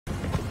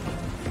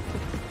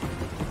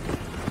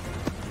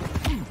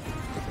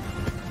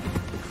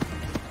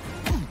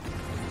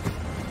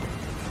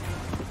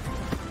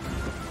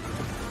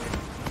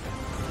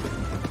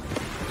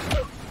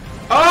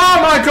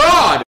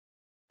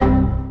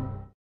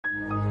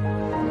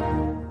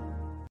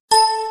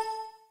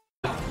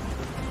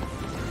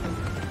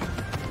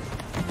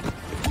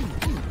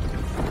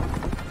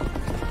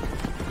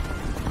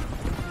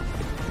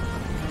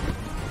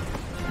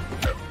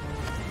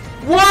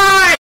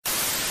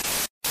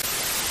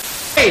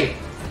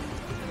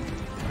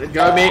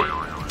Go me.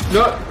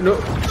 No,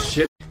 no,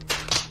 shit.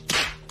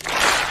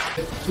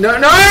 No,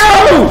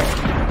 no!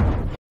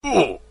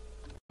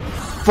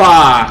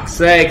 Fuck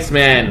sakes,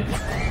 man.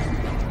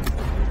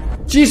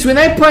 Jeez, when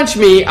they punch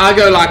me, I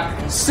go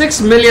like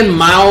 6 million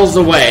miles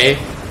away.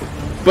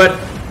 But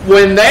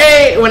when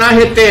I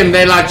hit them,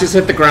 they like just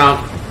hit the ground.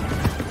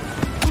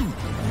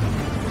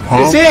 Huh?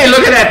 You see,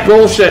 look at that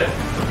bullshit.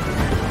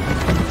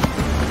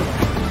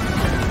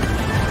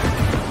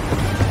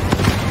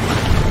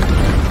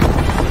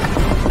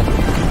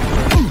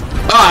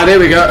 Ah, there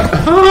we go.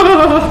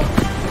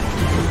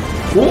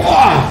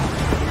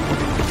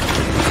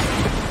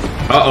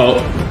 Uh-oh.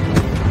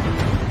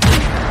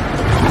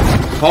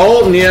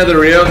 Hold near the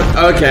rear.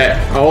 Okay,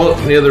 hold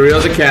near the rear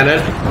of the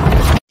cannon.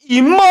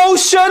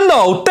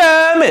 Emotional,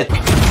 damn it!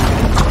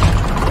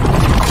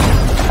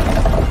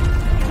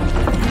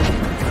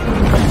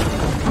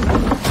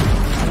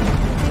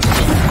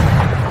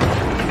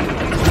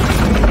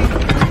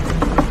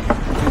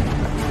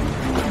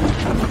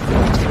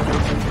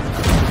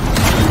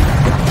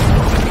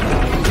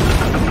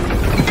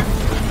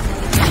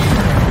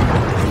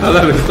 I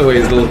love it the way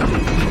he's looking.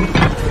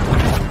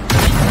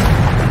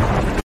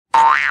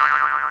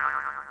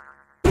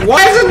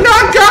 Why is it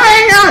not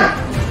going?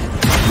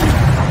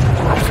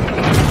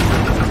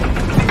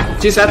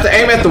 Just have to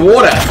aim at the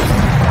water.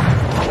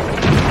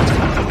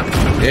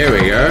 There we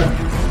go.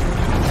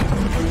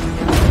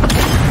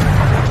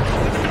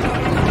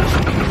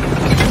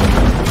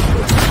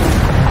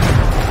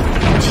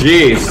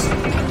 Jeez.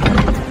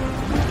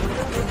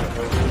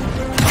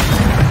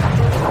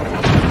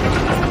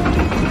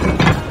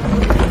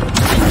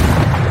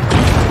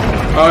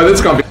 Oh, this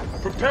is gonna be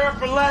Prepare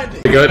for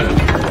landing. good.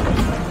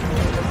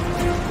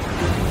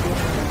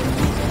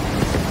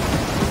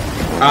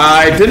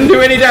 I didn't do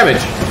any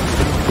damage.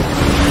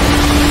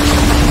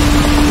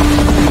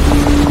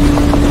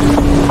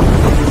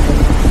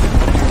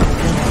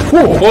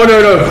 Whoa. Oh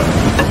no no.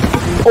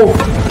 Oh.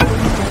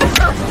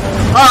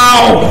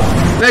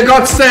 Ow! They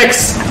got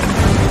 6.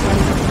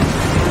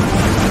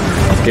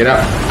 Get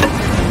up.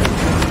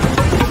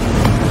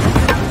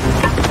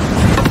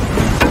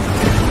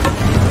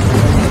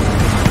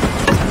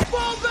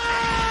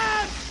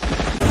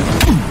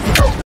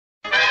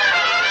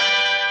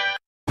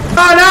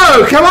 Oh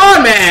no! Come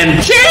on,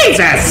 man!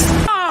 Jesus!